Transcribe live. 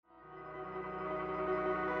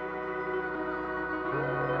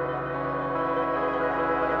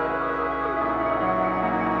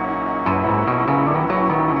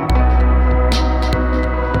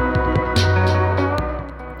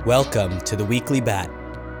Welcome to the Weekly Bat.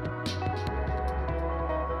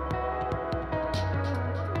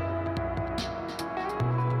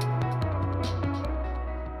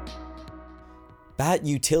 Bat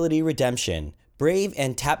Utility Redemption. Brave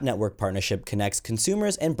and Tap Network partnership connects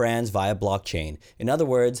consumers and brands via blockchain. In other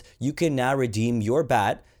words, you can now redeem your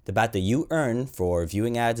bat, the bat that you earn for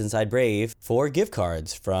viewing ads inside Brave, for gift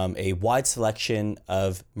cards from a wide selection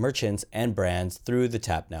of merchants and brands through the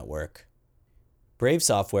Tap Network. Brave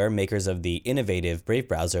Software, makers of the innovative Brave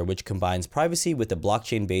browser, which combines privacy with a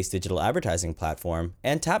blockchain-based digital advertising platform,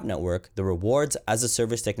 and Tap Network, the rewards as a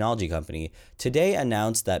service technology company, today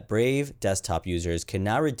announced that Brave desktop users can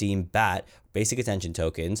now redeem BAT, basic attention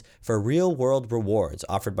tokens, for real-world rewards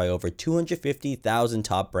offered by over 250,000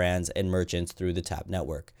 top brands and merchants through the Tap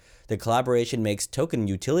Network. The collaboration makes token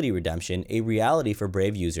utility redemption a reality for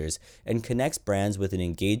Brave users and connects brands with an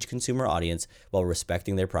engaged consumer audience while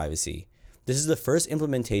respecting their privacy. This is the first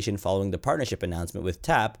implementation following the partnership announcement with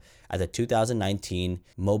Tap at the 2019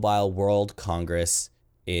 Mobile World Congress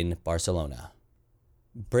in Barcelona.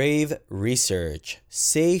 Brave Research.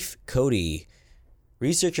 Safe Kodi.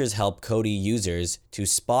 Researchers help Kodi users to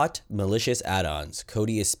spot malicious add-ons.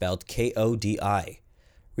 Kodi is spelled K-O-D-I.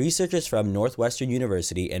 Researchers from Northwestern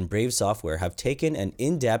University and Brave Software have taken an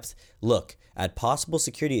in-depth look at possible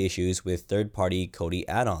security issues with third-party Kodi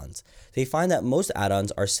add-ons. They find that most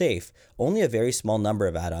add-ons are safe. Only a very small number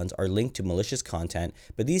of add-ons are linked to malicious content,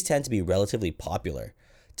 but these tend to be relatively popular.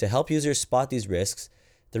 To help users spot these risks,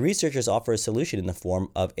 the researchers offer a solution in the form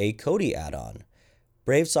of a Kodi add-on.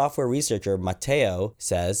 Brave Software researcher Matteo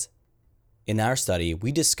says, "In our study,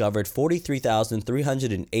 we discovered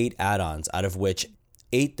 43,308 add-ons, out of which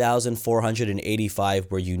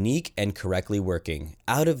 8,485 were unique and correctly working.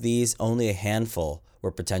 Out of these, only a handful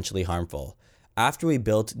were potentially harmful. After we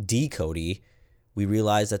built Kodi, we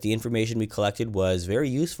realized that the information we collected was very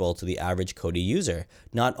useful to the average Kodi user,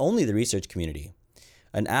 not only the research community.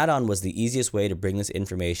 An add-on was the easiest way to bring this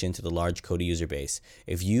information to the large Kodi user base.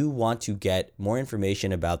 If you want to get more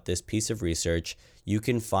information about this piece of research, you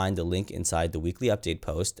can find the link inside the weekly update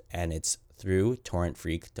post, and it's through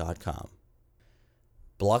torrentfreak.com.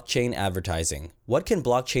 Blockchain advertising. What can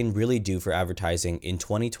blockchain really do for advertising in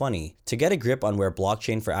 2020? To get a grip on where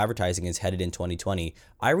blockchain for advertising is headed in 2020,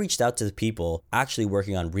 I reached out to the people actually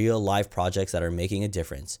working on real live projects that are making a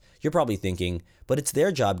difference. You're probably thinking, but it's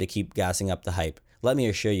their job to keep gassing up the hype. Let me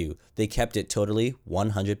assure you, they kept it totally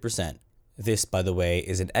 100%. This, by the way,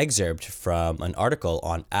 is an excerpt from an article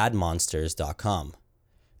on admonsters.com.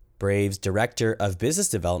 Brave's Director of Business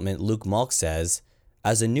Development, Luke Malk, says,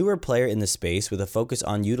 "As a newer player in the space with a focus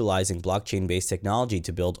on utilizing blockchain-based technology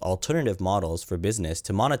to build alternative models for business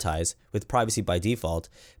to monetize with privacy by default,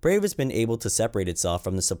 Brave has been able to separate itself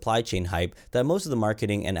from the supply chain hype that most of the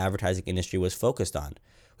marketing and advertising industry was focused on.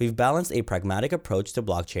 We've balanced a pragmatic approach to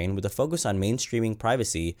blockchain with a focus on mainstreaming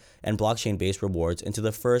privacy and blockchain-based rewards into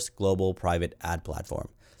the first global private ad platform."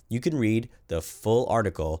 You can read the full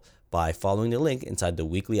article by following the link inside the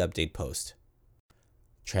weekly update post.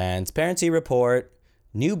 Transparency Report.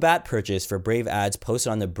 New BAT purchase for Brave ads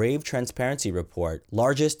posted on the Brave Transparency Report,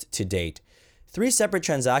 largest to date. 3 separate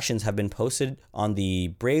transactions have been posted on the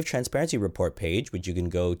Brave Transparency Report page, which you can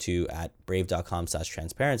go to at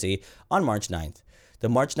brave.com/transparency on March 9th. The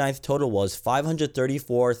March 9th total was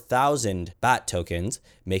 534,000 BAT tokens,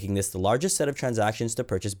 making this the largest set of transactions to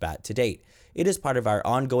purchase BAT to date. It is part of our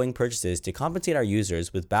ongoing purchases to compensate our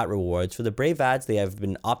users with BAT rewards for the Brave ads they have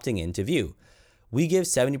been opting in to view. We give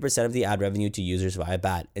 70% of the ad revenue to users via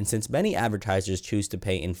BAT, and since many advertisers choose to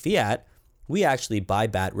pay in fiat, we actually buy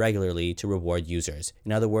BAT regularly to reward users.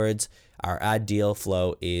 In other words, our ad deal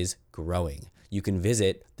flow is growing. You can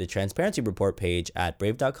visit the Transparency Report page at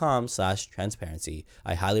brave.com/transparency.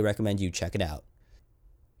 I highly recommend you check it out.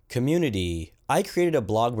 Community. I created a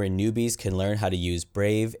blog where newbies can learn how to use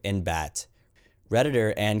Brave and BAT.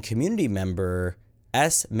 Redditor and community member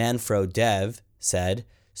S. Manfro Dev said,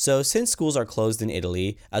 "So since schools are closed in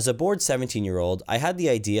Italy, as a bored 17-year-old, I had the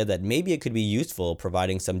idea that maybe it could be useful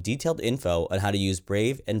providing some detailed info on how to use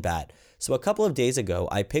Brave and BAT. So a couple of days ago,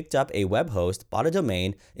 I picked up a web host, bought a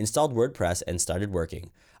domain, installed WordPress, and started working.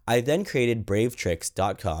 I then created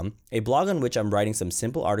bravetricks.com, a blog on which I'm writing some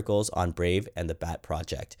simple articles on Brave and the BAT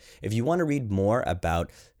project. If you want to read more about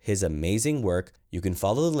his amazing work, you can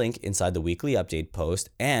follow the link inside the weekly update post,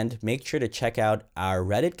 and make sure to check out our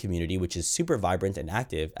Reddit community, which is super vibrant and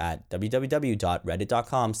active at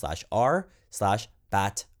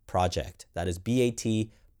www.reddit.com/r/BAT project. That is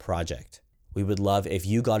BAT project. We would love if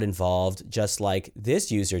you got involved just like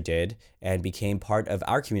this user did and became part of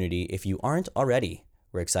our community if you aren't already.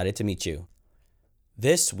 We're excited to meet you.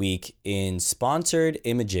 This week in Sponsored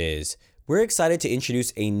Images, we're excited to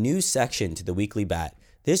introduce a new section to the Weekly Bat.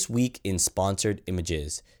 This week in Sponsored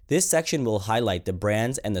Images. This section will highlight the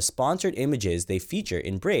brands and the sponsored images they feature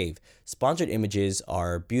in Brave. Sponsored images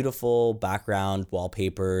are beautiful background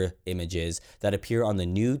wallpaper images that appear on the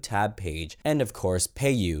new tab page and of course pay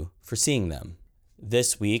you for seeing them.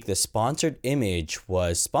 This week, the sponsored image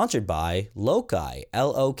was sponsored by Lokai,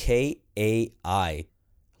 L-O-K-A-I.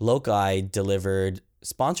 Lokai delivered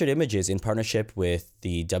sponsored images in partnership with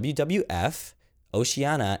the WWF,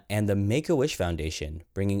 Oceana, and the Make-A-Wish Foundation,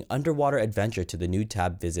 bringing underwater adventure to the new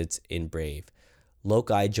tab visits in Brave.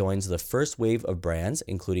 Lokai joins the first wave of brands,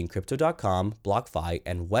 including Crypto.com, BlockFi,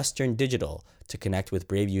 and Western Digital, to connect with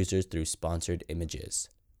Brave users through sponsored images.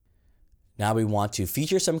 Now we want to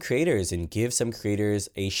feature some creators and give some creators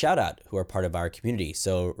a shout out who are part of our community.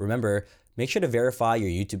 So remember, make sure to verify your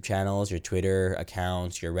YouTube channels, your Twitter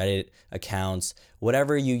accounts, your Reddit accounts,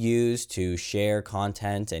 whatever you use to share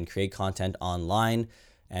content and create content online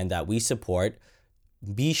and that we support.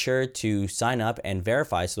 Be sure to sign up and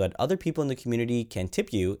verify so that other people in the community can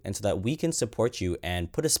tip you and so that we can support you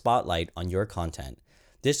and put a spotlight on your content.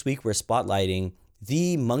 This week, we're spotlighting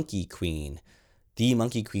The Monkey Queen. The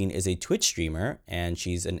Monkey Queen is a Twitch streamer, and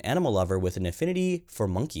she's an animal lover with an affinity for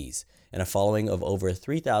monkeys and a following of over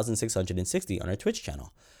 3,660 on her Twitch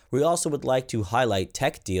channel. We also would like to highlight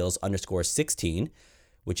TechDeals_16,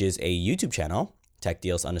 which is a YouTube channel,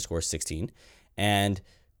 TechDeals_16, and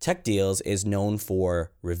Tech Deals is known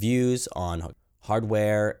for reviews on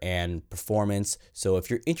hardware and performance. So if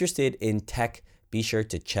you're interested in tech, be sure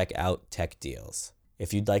to check out Tech Deals.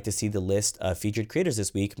 If you'd like to see the list of featured creators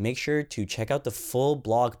this week, make sure to check out the full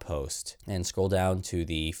blog post and scroll down to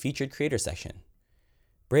the featured creator section.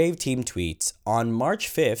 Brave team tweets. On March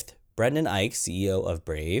 5th, Brendan Eich, CEO of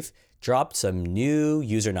Brave, dropped some new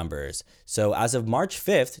user numbers. So as of March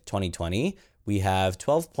 5th, 2020, we have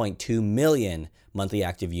 12.2 million monthly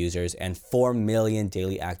active users and 4 million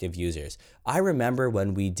daily active users. I remember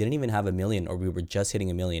when we didn't even have a million or we were just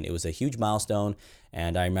hitting a million. It was a huge milestone,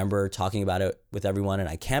 and I remember talking about it with everyone, and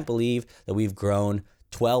I can't believe that we've grown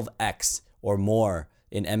 12x or more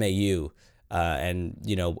in MAU. And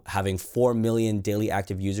having 4 million daily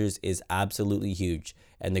active users is absolutely huge,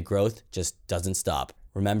 and the growth just doesn't stop.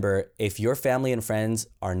 Remember, if your family and friends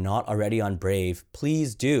are not already on Brave,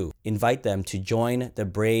 please do invite them to join the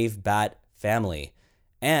Brave Bat family.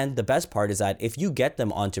 And the best part is that if you get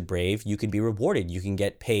them onto Brave, you can be rewarded. You can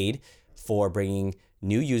get paid for bringing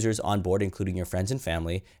new users on board, including your friends and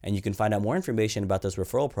family. And you can find out more information about this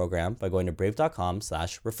referral program by going to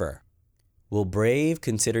brave.com/refer. Will Brave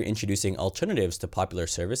consider introducing alternatives to popular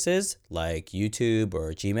services like YouTube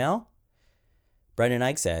or Gmail? Brendan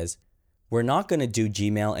Eich says, "We're not going to do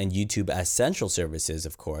Gmail and YouTube as central services,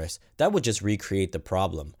 of course. That would just recreate the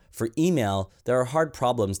problem. For email, there are hard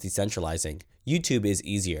problems decentralizing. YouTube is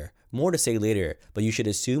easier. More to say later, but you should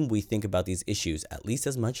assume we think about these issues at least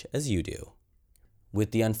as much as you do."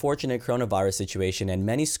 With the unfortunate coronavirus situation and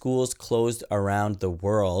many schools closed around the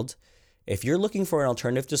world, if you're looking for an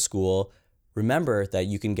alternative to school, remember that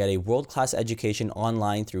you can get a world-class education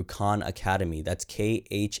online through Khan Academy. That's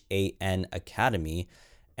Khan Academy.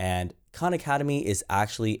 And Khan Academy is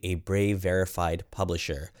actually a Brave verified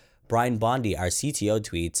publisher. Brian Bondi, our CTO,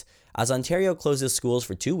 tweets, "As Ontario closes schools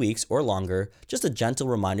for 2 weeks or longer, just a gentle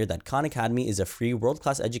reminder that Khan Academy is a free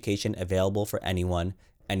world-class education available for anyone,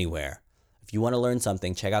 anywhere." If you want to learn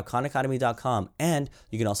something, check out khanacademy.com, and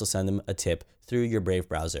you can also send them a tip through your Brave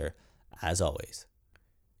browser, as always.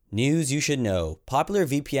 News you should know. Popular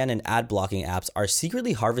VPN and ad blocking apps are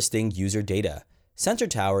secretly harvesting user data. Sensor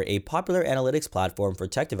Tower, a popular analytics platform for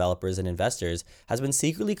tech developers and investors, has been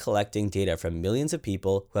secretly collecting data from millions of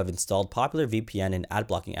people who have installed popular VPN and ad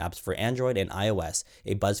blocking apps for Android and iOS,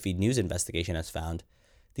 a BuzzFeed News investigation has found.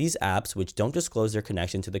 These apps, which don't disclose their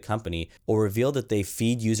connection to the company or reveal that they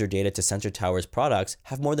feed user data to Sensor Tower's products,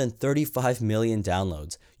 have more than 35 million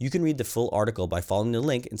downloads. You can read the full article by following the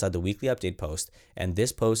link inside the weekly update post, and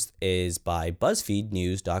this post is by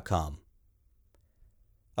BuzzFeedNews.com.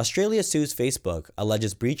 Australia sues Facebook,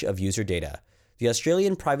 alleges breach of user data. The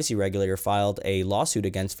Australian privacy regulator filed a lawsuit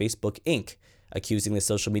against Facebook Inc., accusing the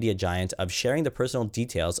social media giant of sharing the personal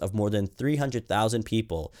details of more than 300,000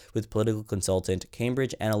 people with political consultant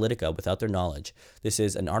Cambridge Analytica without their knowledge. This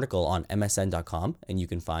is an article on MSN.com, and you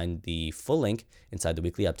can find the full link inside the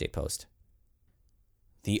weekly update post.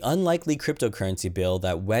 The unlikely cryptocurrency bill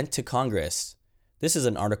that went to Congress. This is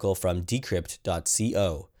an article from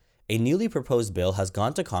decrypt.co. A newly proposed bill has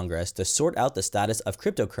gone to Congress to sort out the status of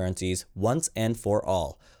cryptocurrencies once and for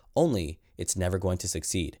all. Only it's never going to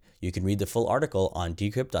succeed. You can read the full article on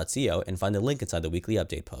decrypt.co and find the link inside the weekly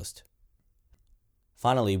update post.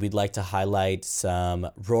 Finally, we'd like to highlight some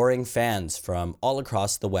roaring fans from all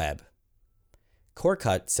across the web.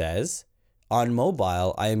 Corecut says, on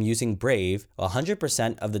mobile, I am using Brave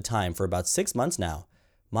 100% of the time for about 6 months now.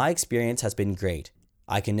 My experience has been great.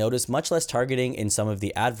 I can notice much less targeting in some of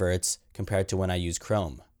the adverts compared to when I use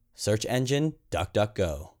Chrome. Search engine,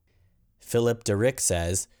 DuckDuckGo. Philip Derick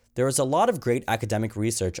says, there is a lot of great academic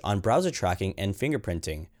research on browser tracking and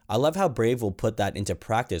fingerprinting. I love how Brave will put that into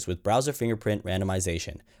practice with browser fingerprint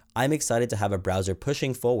randomization. I'm excited to have a browser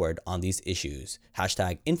pushing forward on these issues.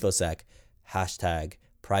 #InfoSec,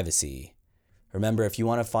 #privacy. Remember, if you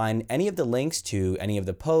want to find any of the links to any of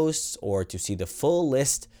the posts or to see the full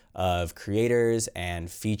list of creators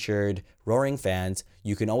and featured roaring fans,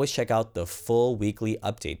 you can always check out the full weekly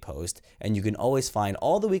update post, and you can always find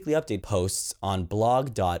all the weekly update posts on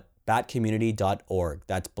blog.batcommunity.org.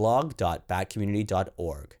 That's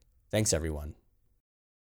blog.batcommunity.org. Thanks, everyone.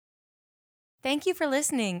 Thank you for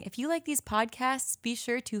listening. If you like these podcasts, be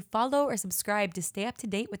sure to follow or subscribe to stay up to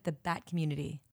date with the Bat community.